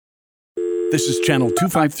This is Channel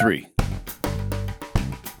 253.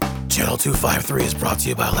 Channel 253 is brought to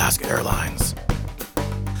you by Alaska Airlines.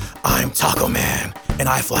 I'm Taco Man, and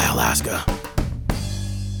I fly Alaska.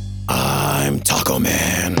 I'm Taco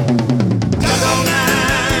Man. Taco Man!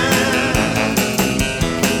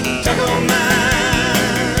 Taco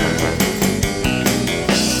Man!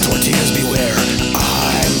 Tortillas beware,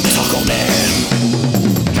 I'm Taco Man.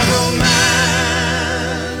 Taco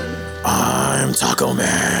Man! I'm Taco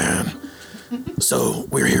Man. So,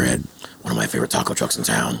 we're here at one of my favorite taco trucks in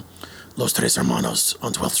town, Los Tres Hermanos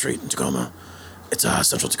on 12th Street in Tacoma. It's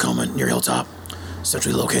central Tacoma, near Hilltop,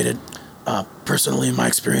 centrally located. Personally, in my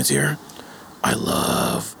experience here, I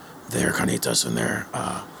love their carnitas and their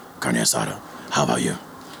carne asada. How about you?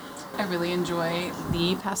 I really enjoy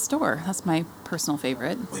the pastor. That's my personal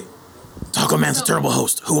favorite. Wait, Taco Man's a terrible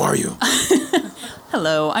host. Who are you?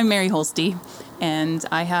 Hello, I'm Mary Holste, and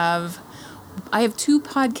I have 2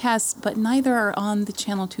 podcasts, but neither are on the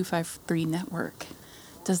Channel 253 network.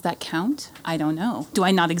 Does that count? I don't know. Do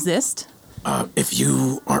I not exist? If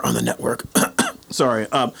you are on the network, sorry.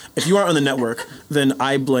 If you are on the network, then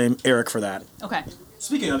I blame Eric for that. Okay.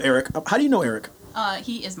 Speaking of Eric, how do you know Eric?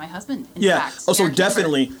 He is my husband, in Yeah. fact. Oh, so Eric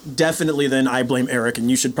definitely then I blame Eric, and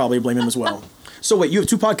you should probably blame him as well. So wait, you have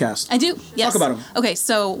 2 podcasts? I do, yes. Talk about them. Okay,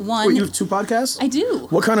 so one... Wait, you have 2 podcasts? I do.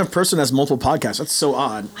 What kind of person has multiple podcasts? That's so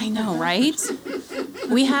odd. I know, right?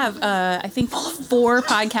 We have, I think, 4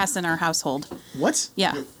 podcasts in our household. What?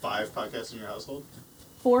 Yeah. You have 5 podcasts in your household?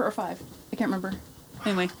 4 or 5. I can't remember.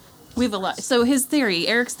 Anyway, we have a lot. So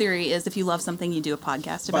Eric's theory is if you love something, you do a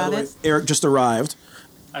podcast about By the way, it. Eric just arrived.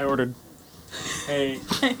 I ordered. Hey,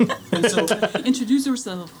 And so, Introduce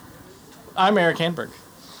yourself. I'm Eric Handberg.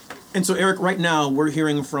 and so, Eric, right now we're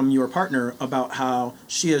hearing from your partner about how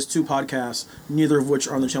she has 2 podcasts, neither of which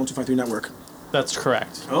are on the Channel 253 network. That's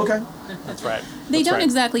correct. Okay. That's right. They That's don't right.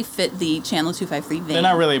 exactly fit the Channel 253 vein. They're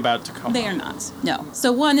not really about Tacoma. They are not. No.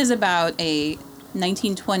 So one is about a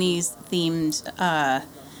 1920s themed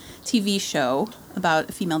TV show about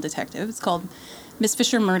a female detective. It's called Miss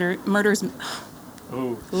Fisher Murders.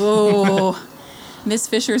 Ooh. Oh, Miss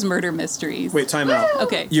Fisher's Murder Mysteries. Wait, time out.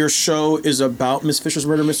 Okay. Your show is about Miss Fisher's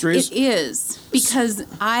Murder Mysteries? It is, because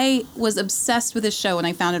I was obsessed with this show when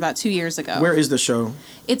I found it about 2 years ago. Where is the show?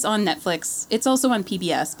 It's on Netflix. It's also on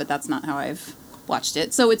PBS, but that's not how I've watched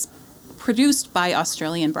it. So it's produced by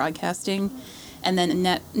Australian Broadcasting, and then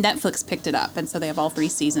Netflix picked it up, and so they have all 3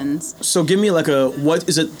 seasons. So give me like what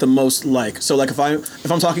is it the most like? So like if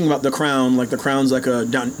I'm talking about The Crown, like The Crown's like a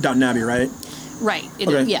Downton Abbey, right? Right.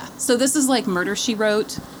 Okay. Yeah. So this is like Murder, She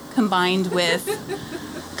Wrote combined with...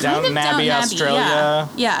 Downton Abbey, Australia.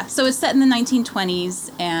 Yeah. So it's set in the 1920s,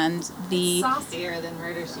 and the... Saucier than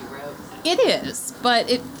Murder, She Wrote. It is, but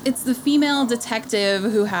it's the female detective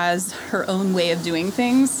who has her own way of doing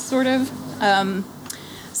things, sort of.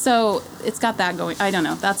 So it's got that going. I don't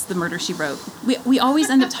know. That's the Murder, She Wrote. We always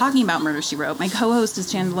end up talking about Murder, She Wrote. My co-host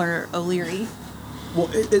is Chandler O'Leary. Well,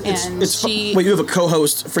 And she- wait, you have a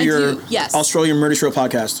co-host for your do, yes. Australian Murder Show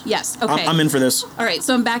podcast. Yes, okay. I'm in for this. All right,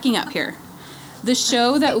 so I'm backing up here. The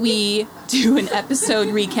show that we do an episode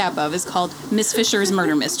recap of is called Miss Fisher's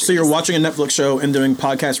Murder Mysteries. So you're watching a Netflix show and doing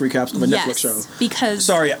podcast recaps of a Yes, Netflix show. because...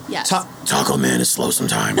 Sorry, Yes. Taco Man is slow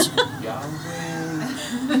sometimes.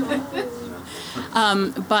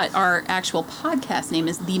 But our actual podcast name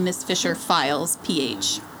is The Miss Fisher Files,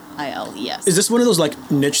 PHILES. Is this one of those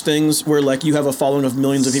like niche things where like you have a following of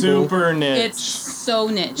millions of people? Super niche. It's so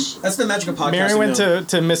niche. That's the magic of podcasting. Mary went though.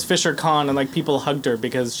 to Miss Fisher Con and like people hugged her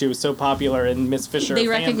because she was so popular in Miss Fisher. They fandom.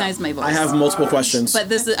 recognize my voice. I have multiple questions. But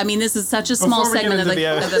this is such a small Before we get segment of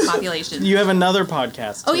into the population. You have another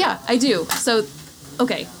podcast. Oh yeah, I do. So,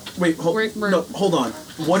 okay. Wait, we're- no, hold on.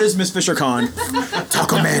 What is Miss Fisher Con?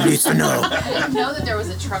 Taco Man needs to know. I didn't know that there was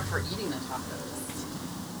a truck for eating the tacos.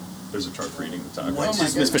 There's a truck for eating the tacos. What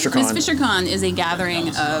is Miss Fisher Con? Miss Fisher Con is a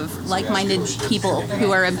gathering of like-minded people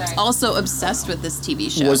who are also obsessed with this TV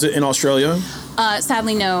show. Was it in Australia?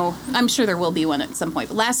 Sadly, no. I'm sure there will be one at some point.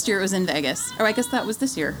 But last year it was in Vegas. Or I guess that was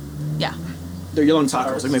this year. Yeah. They're yelling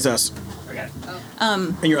tacos. Like this. Okay.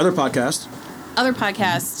 And your other podcast? Other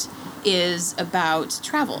podcast is about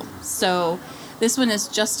travel. So this one is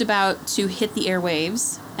just about to hit the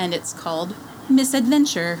airwaves, and it's called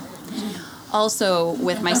Misadventure. Also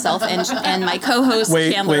with myself and my co-host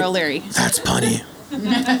Chandler O'Leary. That's punny.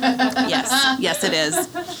 Yes, it is.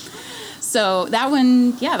 So that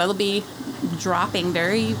one, yeah, that'll be dropping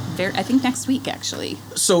very, I think next week, actually.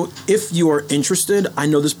 So if you are interested, I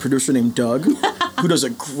know this producer named Doug, who does a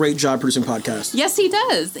great job producing podcasts. Yes, he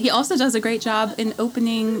does. He also does a great job in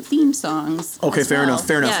opening theme songs. Okay, as fair well. enough,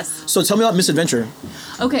 fair enough. Yes. So tell me about Misadventure.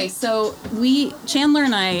 Okay, so Chandler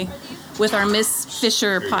and I with our Miss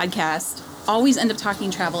Fisher podcast always end up talking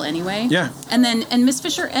travel anyway. Yeah. And Miss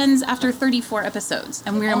Fisher ends after 34 episodes,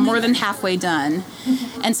 and we're more than halfway done.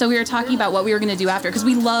 And so we were talking about what we were going to do after, because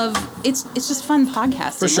we love it's just fun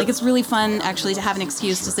podcasting. For sure. Like, it's really fun actually to have an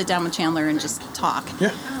excuse to sit down with Chandler and just talk.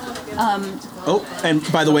 Yeah. Oh, and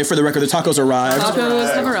by the way, for the record, the tacos arrived.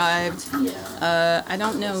 Tacos have arrived. I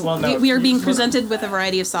don't know. Well, no. We are being presented with a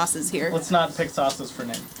variety of sauces here. Let's not pick sauces for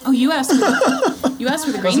Nick. Oh, you asked for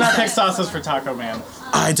the green Let's not pick sauce. sauces for Taco Man.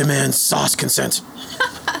 I demand sauce consent.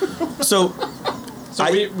 So,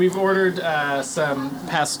 We've ordered some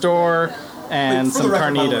pastor and for some the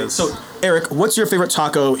record, by the way, carnitas. so, Eric, what's your favorite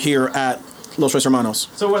taco here at Los Tres Hermanos?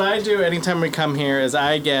 So what I do anytime we come here is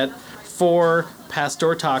I get 4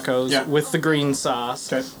 pastor tacos Yeah. with the green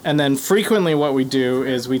sauce. Okay. And then frequently what we do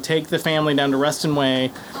is we take the family down to Reston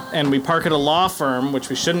Way and we park at a law firm, which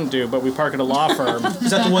we shouldn't do, but we park at a law firm.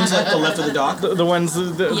 Is that the ones at the left of the dock? The ones the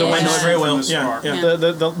Yeah. ones I know it very well. from the Yeah,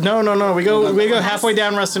 store. yeah. No. We go halfway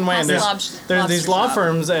down Reston Way and there's Lobster these law shop.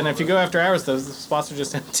 firms, and if you go after hours, those the spots are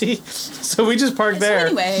just empty. So we just park So there.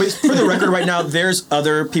 anyway, But for the record, right now, there's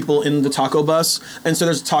other people in the taco bus, and so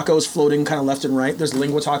there's tacos floating kind of left and right. There's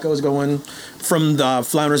lingua tacos going from the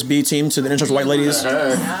Flounders B team to the Interest White Ladies.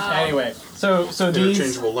 Anyway, so these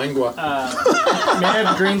Interchangeable lingua. may I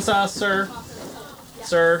have green sauce, sir?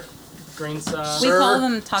 Sir, green sauce. we call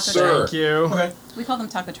them taco Sir. truck. Thank you. Okay. We call them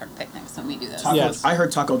taco truck picnics when we do this. Yes. I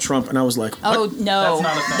heard Taco Trump, and I was like, Oh no,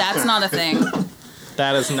 That's not a thing. that's not a thing.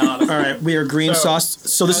 That is not. all right, we are green So- sauce.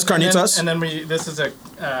 So this is carnitas. And then this is a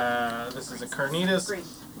carnitas.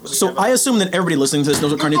 So I assume that everybody listening to this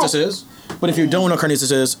knows what carnitas is. But if you don't know what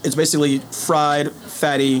carnitas is, it's basically fried,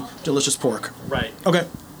 fatty, delicious pork. Right. Okay.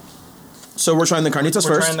 So we're trying the carnitas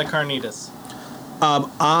We're first. trying the carnitas.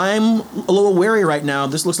 I'm a little wary right now.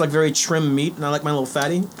 This looks like very trim meat, and I like mine a little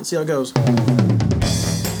fatty. Let's see how it goes.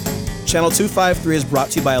 Channel 253 is brought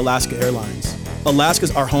to you by Alaska Airlines.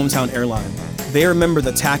 Alaska's our hometown airline. They remember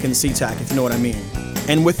the TAC and SeaTac, if you know what I mean.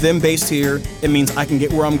 And with them based here, it means I can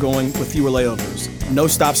get where I'm going with fewer layovers. No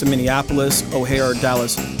stops in Minneapolis, O'Hare, or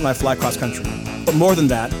Dallas when I fly cross country. But more than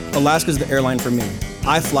that, Alaska's the airline for me.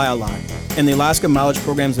 I fly a lot, and the Alaska Mileage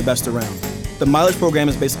Program is the best around. The mileage program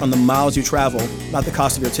is based on the miles you travel, not the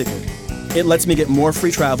cost of your ticket. It lets me get more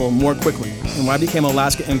free travel more quickly, and when I became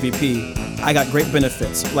Alaska MVP, I got great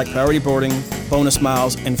benefits like priority boarding, bonus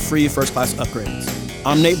miles, and free first class upgrades.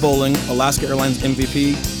 I'm Nate Bowling, Alaska Airlines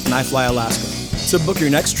MVP, and I fly Alaska. To book your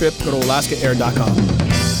next trip, go to alaskaair.com.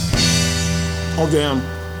 Oh, damn.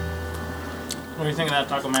 What do you think of that,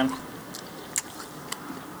 Taco Man?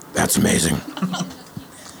 That's amazing.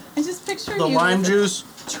 I just picture The you lime with juice,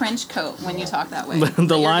 a trench coat when you talk that way.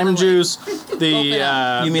 the lime juice, Open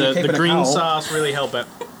the You mean a cape the and a green cowl? sauce really help it.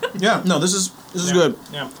 Yeah, no, this is good.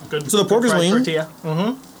 Yeah, good. So the pork good is fried lean? Tortilla.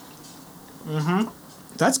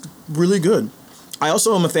 That's really good. I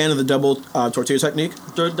also am a fan of the double tortilla technique.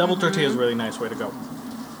 Double tortilla is a really nice way to go.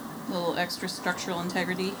 A little extra structural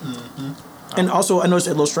integrity. And also, I noticed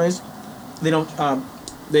at Los Tres, they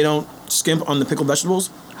don't skimp on the pickled vegetables.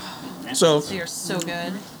 So, They are so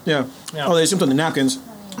good. yeah. Yeah. Oh, they skimped on the napkins.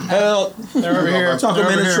 Help! They're over here. Taco They're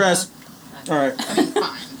Man over is here. stressed. All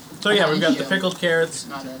right. So yeah, we've got the pickled carrots,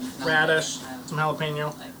 radish, some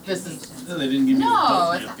jalapeno. This is They didn't give me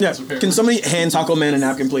no. the It's, Yeah. Can somebody hand Taco Man a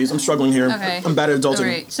napkin, please? I'm struggling here. Okay. I'm bad at adulting. All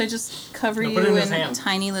right. Should I just cover No, you put it in his in hand.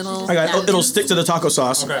 tiny little? I got it. It'll napkins? stick to the taco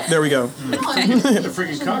sauce. Okay. There we go. a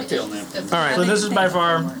freaking cocktail napkin. it's All right. So this is by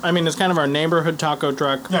far, I mean, it's kind of our neighborhood taco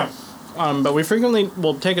truck. Yeah. But we frequently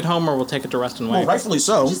will take it home or we'll take it to Reston Way. Well, rightfully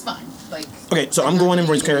so. just fine. Like Okay, so I'm going in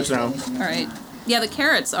for these carrots now. All right. Yeah, the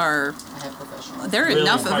carrots are. I have professional. They're Really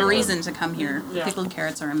enough of quite a good. reason to come here. Yeah. Pickled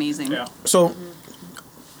carrots are amazing. Yeah. So,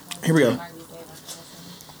 here we go.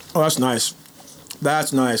 Oh, that's nice.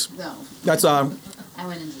 That's nice. No, That's I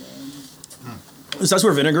went into it. is that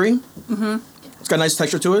sort of vinegary? Mm-hmm. It's got a nice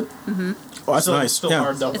texture to it. Mm-hmm. Oh, that's Still, nice. Still yeah.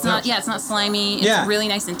 hard though. It's not. Yeah, it's not slimy. It's Yeah. really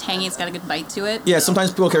nice and tangy. It's got a good bite to it. Yeah, sometimes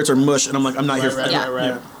pickled carrots are mush, and I'm like, I'm not here for Right, that. right,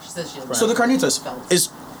 Yeah. right. She says she doesn't. So the carnitas is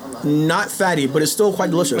not fatty, but it's still quite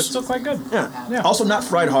It's delicious. still quite good. Yeah. Yeah. Also not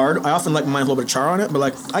fried hard. I often like mine with a little bit of char on it, but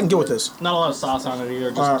like I can get with this. Not a lot of sauce on it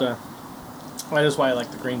either. Just that is why I like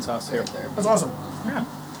the green sauce here. That's awesome. Yeah.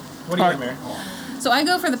 What do you All get, right. Mary? So I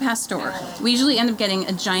go for the pastor. We usually end up getting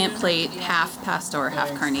a giant plate, half pastor,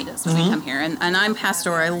 half carnitas when we come here. And I'm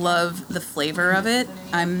pastor. I love the flavor of it.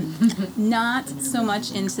 I'm not so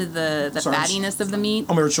much into the Sorry. fattiness of the meat.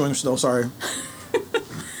 I'm chewing still. Sorry.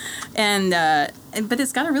 And but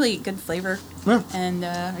it's got a really good flavor. Yeah. And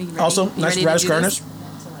are you ready? Also, You nice ready to radish do garnish. this?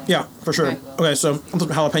 Yeah, for sure. Okay. Okay, so I'm putting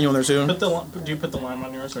jalapeno in there too. Do you put the lime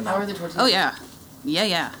on yours or How are not? the tortillas? Oh yeah,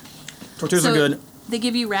 yeah. Tortillas So are good. They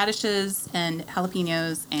give you radishes and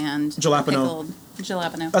jalapenos and Jalapeno. pickled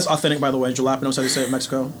jalapeno. That's authentic, by the way. Jalapeno is how they say it in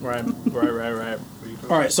Mexico. Right.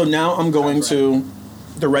 All right, so now I'm going to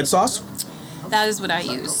the red sauce, That is what I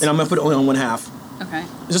use. and I'm going to put it only on one half. Okay.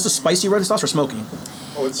 Is this a spicy red sauce or smoky?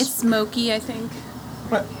 Oh, It's smoky, I think.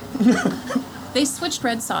 Right. They switched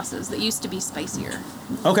red sauces that used to be spicier.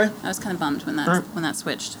 Okay. I was kind of bummed when Alright. that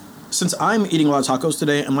switched. Since I'm eating a lot of tacos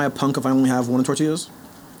today, am I a punk if I only have one tortillas?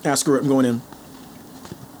 Ah, screw it. I'm going in.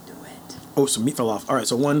 Do it. Oh, some meat fell off. All right,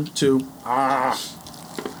 so 1, 2. Ah.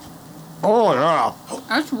 Oh, yeah.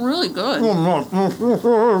 That's really good.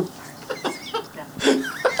 Oh,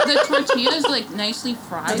 The tortilla's like nicely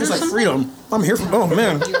fried. it's or like something. freedom. I'm here for. Oh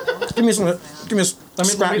man, give me some. Give me a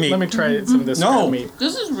scrap meat. Let me try some of this No. scrap meat.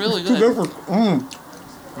 This is really Too good. good for-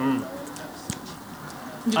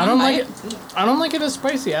 Did I you don't like like it. I don't like it as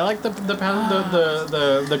spicy. I like the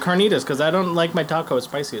carnitas because I don't like my taco as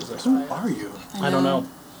spicy as this. Who are you? I don't know.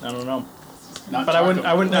 Not But I wouldn't.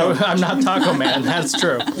 I'm not Taco Man. That's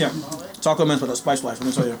true. Yeah, Taco Man's with a spice life. Let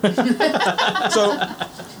me tell you. So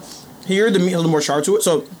here the meat has a little more char to it.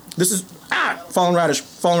 So this is fallen radish.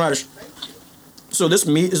 So this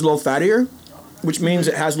meat is a little fattier, which means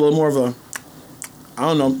it has a little more of a, I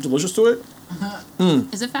don't know, delicious to it.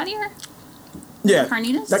 Is it fattier? Yeah,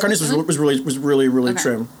 Carnitas? that carnitas Really? was really Okay.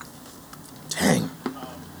 trim. Dang,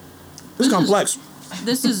 this is complex.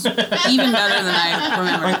 This is even better than I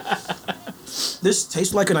remember. This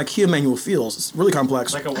tastes like an IKEA manual feels. It's really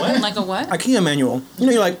complex. Like a what? Like a what? IKEA manual. You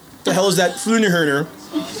know, you're like, the hell is that Flunderherner?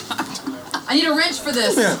 I need a wrench for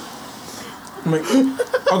this. Yeah. I'm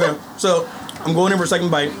like, okay, so I'm going in for a second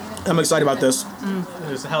bite. I'm excited about this.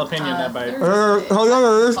 There's a jalapeno in that bite.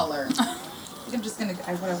 Color. I'm just gonna.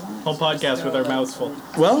 What I want. Whole podcast with our mouths full.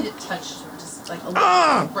 Well, Need it touch, just like a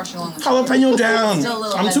little brushing along the. jalapeno down. Still a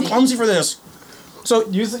little I'm too heavy. clumsy for this. So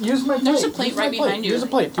Use my plate. There's a plate right behind you. Use a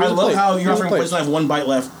plate. I love how you're offering plates and I have one bite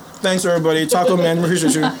left. Thanks, everybody. Taco Man,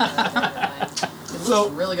 appreciate you. It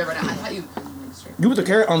looks really good right now. I thought you. You put the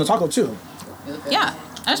carrot on the taco too. You look good. Yeah,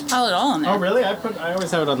 I just pile it all in there. Oh really? I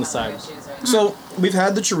always have it on the side. So we've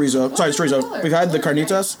had the chorizo. Sorry, chorizo. We've had the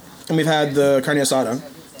carnitas and we've had the carne asada.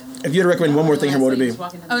 If you had to recommend one more thing here, what would it be?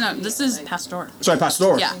 Oh no, this is pastor. Sorry,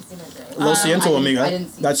 pastor. Yeah. Lo siento, I amiga. didn't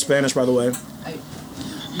see That's Spanish, by the way.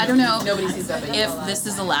 I don't know Nobody sees that. But if this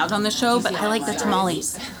is allowed on the show, but I like the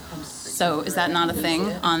tamales. So is that not a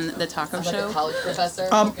thing on the taco like a show? college professor.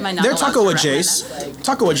 Am I not They're allowed taco to recommend adjace.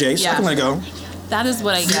 Taco adjace. Yeah. How can I go? That is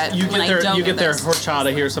what I get You when I get don't their this.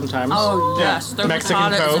 horchata here sometimes. Oh yes, their Mexican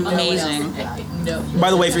horchata is Coke. amazing. No.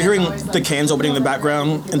 By the way, if you're hearing the cans opening in the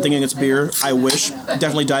background and thinking it's beer, I wish.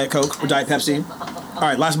 Definitely Diet Coke or Diet Pepsi. All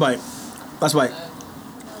right, last bite. Last bite.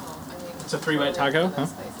 It's a 3-bite taco, huh?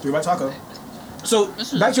 3-bite taco. So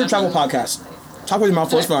This is back to your travel definitely- podcast. Talk with your mouth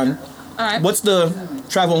full is fun. All right. What's the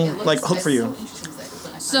travel like hook for you?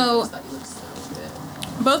 So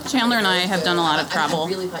both Chandler and I have done a lot of I travel,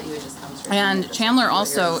 really thought you would just come straight. and Chandler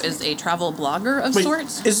also is a travel blogger of Wait,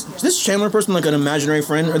 sorts. is this Chandler person like an imaginary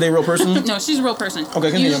friend? Are they a real person? No, she's a real person. Okay,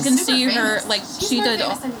 you continue. can see Super her famous. like She's she more did.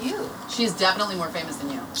 famous than you. She is definitely more famous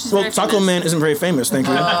than you. She's Well, very Taco famous. Man isn't very famous, thank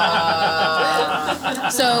you.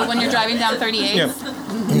 So when you're driving down 38 Yeah.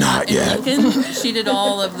 Not in yet. Lincoln, she did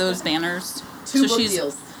all of those banners. Two so book she's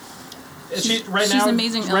deals. She's she's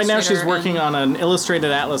amazing Right now, she's illustrator working and- on an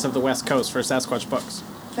illustrated atlas of the West Coast for Sasquatch Books,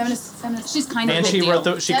 Feminist. she's kind of and a she big wrote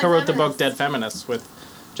deal. she co-wrote the book Dead Feminists with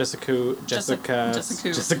Jessica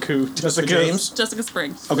James. Jessica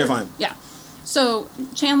Springs. Okay, fine. Yeah. So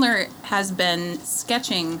Chandler has been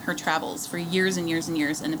sketching her travels for years and years and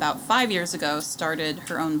years, and about 5 years ago started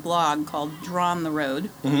her own blog called Draw on the Road.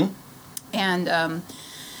 Mm-hmm. And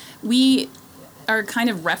we are kind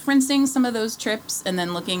of referencing some of those trips and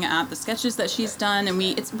then looking at the sketches that she's done. And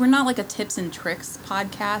we're not like a tips and tricks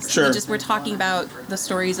podcast. Sure. We're talking about the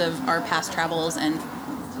stories of our past travels and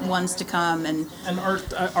ones to come and art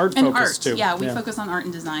and focus art. too. Yeah, we focus on art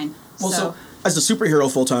and design. Well, so as a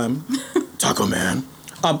superhero full time, Taco Man,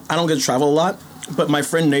 I don't get to travel a lot, but my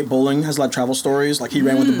friend Nate Bowling has a lot of travel stories. Like he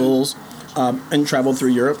ran with the Bulls and traveled through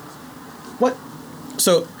Europe. What?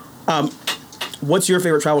 So, what's your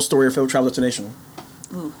favorite travel story or favorite travel destination?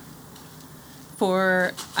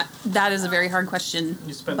 That is a very hard question.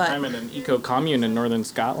 You spent but time in an eco commune in northern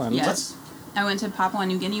Scotland. Yes. I went to Papua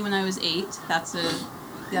New Guinea when I was 8. That's a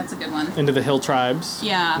good one. Into the hill tribes.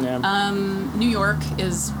 Yeah. Yeah. New York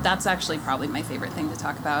that's actually probably my favorite thing to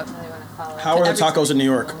talk about. How are the tacos in New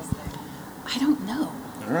York? I don't know.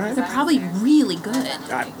 All right. They're probably really good.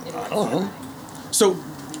 I don't know. So,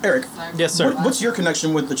 Eric, Yes, sir. what's your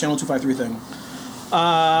connection with the Channel 253 thing?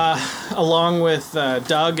 Along with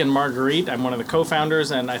Doug and Marguerite, I'm one of the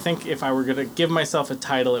co-founders, and I think if I were going to give myself a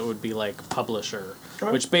title, it would be like publisher,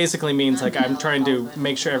 which basically means like I'm trying to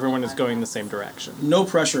make sure everyone is going the same direction. No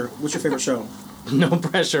pressure. What's your favorite show? No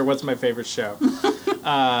pressure. What's my favorite show?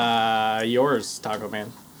 Yours, Taco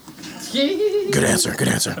Man. Good answer. Good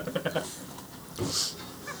answer.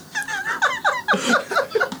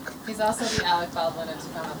 He's also the Alec Baldwin of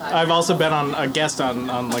Tacoma podcast. I've also been on a guest on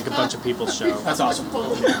like a bunch of people's show. That's awesome.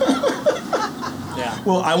 Yeah.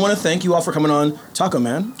 Well, I want to thank you all for coming on Taco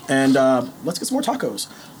Man, and let's get some more tacos.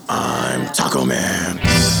 I'm Taco Man.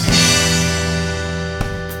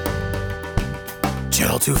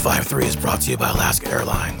 Channel 253 is brought to you by Alaska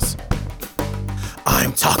Airlines.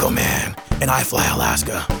 I'm Taco Man, and I fly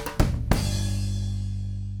Alaska.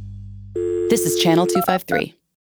 This is Channel 253.